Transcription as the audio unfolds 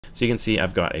So you can see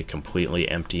I've got a completely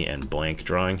empty and blank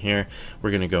drawing here.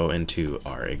 We're going to go into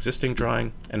our existing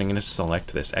drawing and I'm going to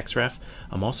select this XREF.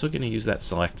 I'm also going to use that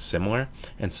select similar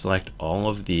and select all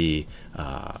of the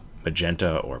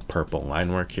magenta or purple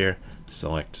line work here.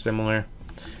 Select similar,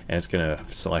 and it's going to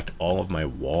select all of my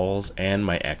walls and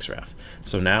my XREF.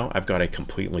 So now I've got a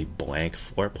completely blank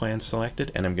floor plan selected,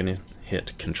 and I'm going to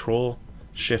hit Control,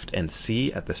 Shift, and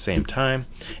C at the same time,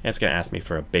 and it's going to ask me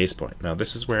for a base point. Now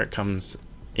this is where it comes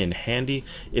in handy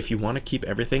if you want to keep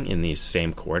everything in these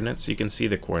same coordinates. You can see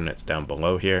the coordinates down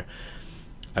below here.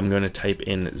 I'm going to type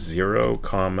in 0,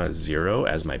 0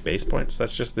 as my base point. So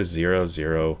that's just the 0,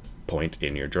 0 point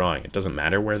in your drawing. It doesn't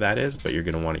matter where that is, but you're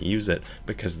going to want to use it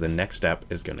because the next step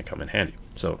is going to come in handy.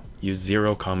 So use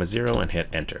 0, 0 and hit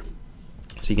enter.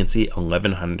 So you can see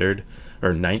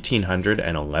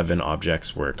 1911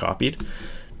 objects were copied.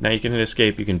 Now you can hit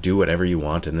escape, you can do whatever you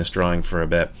want in this drawing for a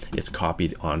bit. It's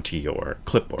copied onto your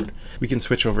clipboard. We can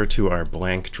switch over to our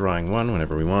blank drawing one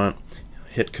whenever we want.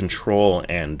 Hit Control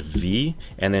and V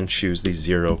and then choose the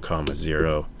 0,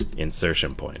 0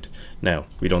 insertion point. Now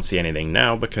we don't see anything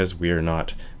now because we're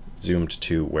not zoomed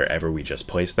to wherever we just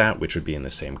placed that, which would be in the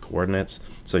same coordinates.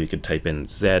 So you could type in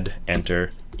Z,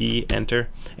 enter, E, enter,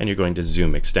 and you're going to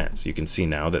zoom extend. So you can see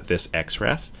now that this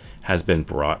XREF has been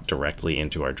brought directly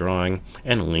into our drawing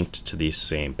and linked to the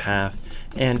same path,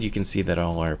 and you can see that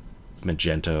all our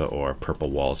magenta or purple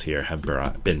walls here have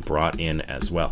been brought in as well.